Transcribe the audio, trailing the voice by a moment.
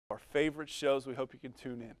favorite shows. We hope you can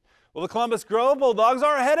tune in. Well, the Columbus Grove Bulldogs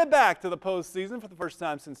are headed back to the postseason for the first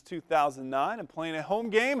time since 2009, and playing a home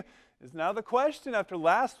game is now the question after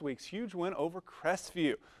last week's huge win over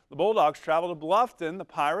Crestview. The Bulldogs travel to Bluffton. The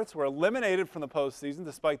Pirates were eliminated from the postseason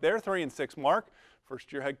despite their 3-6 mark.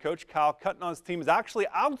 First-year head coach Kyle Cutnon's team has actually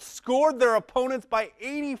outscored their opponents by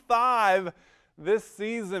 85 this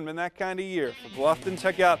season. Been that kind of year for Bluffton.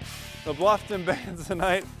 Check out the Bluffton bands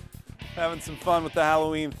tonight, having some fun with the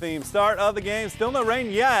Halloween theme. Start of the game, still no rain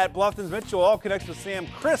yet. Bluffton's Mitchell all connects with Sam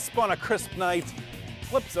Crisp on a crisp night.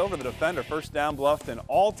 Flips over the defender, first down Bluffton.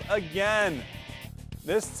 Alt again.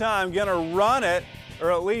 This time gonna run it,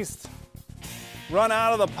 or at least run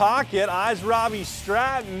out of the pocket. Eyes Robbie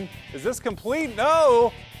Stratton. Is this complete?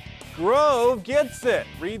 No. Grove gets it.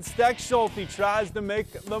 Reed Steckschulte tries to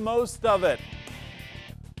make the most of it.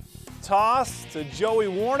 Toss to Joey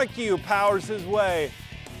Warnicki, who powers his way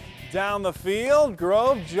down the field.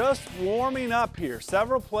 Grove just warming up here.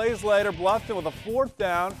 Several plays later, Bluffton with a 4th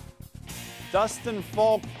down. Dustin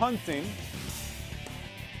Falk punting.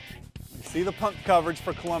 You see the punt coverage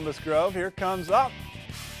for Columbus Grove. Here comes up.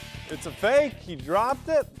 It's a fake. He dropped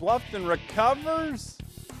it. Bluffton recovers.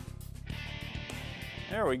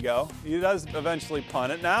 There we go. He does eventually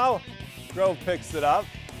punt it. Now Grove picks it up.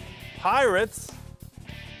 Pirates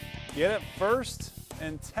get it 1st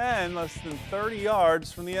and 10, less than 30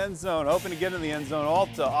 yards from the end zone. Hoping to get in the end zone. All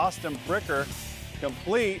to Austin Bricker.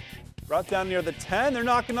 Complete. Brought down near the 10. They're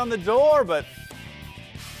knocking on the door, but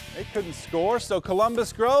they couldn't score. So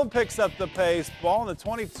Columbus Grove picks up the pace. Ball in the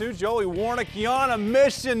 22. Joey Warnicki on a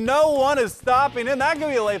mission. No one is stopping him. That could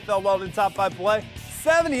be a Layfeld Weldon top 5 play.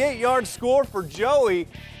 78-yard score for Joey.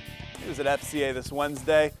 He was at FCA this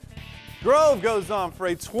Wednesday. Grove goes on for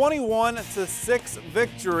a 21-6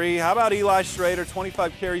 victory. How about Eli Schrader?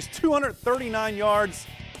 25 carries, 239 yards,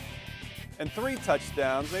 and 3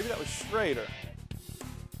 touchdowns. Maybe that was Schrader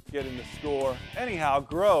getting the score. Anyhow,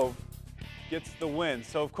 Grove gets the win.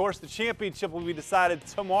 So, of course, the championship will be decided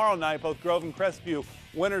tomorrow night. Both Grove and Crestview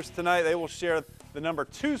winners tonight. They will share the number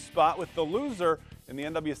 2 spot with the loser in the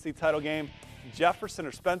NWC title game, Jefferson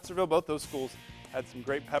or Spencerville. Both those schools had some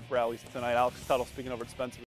great pep rallies tonight. Alex Tuttle speaking over at Spencerville.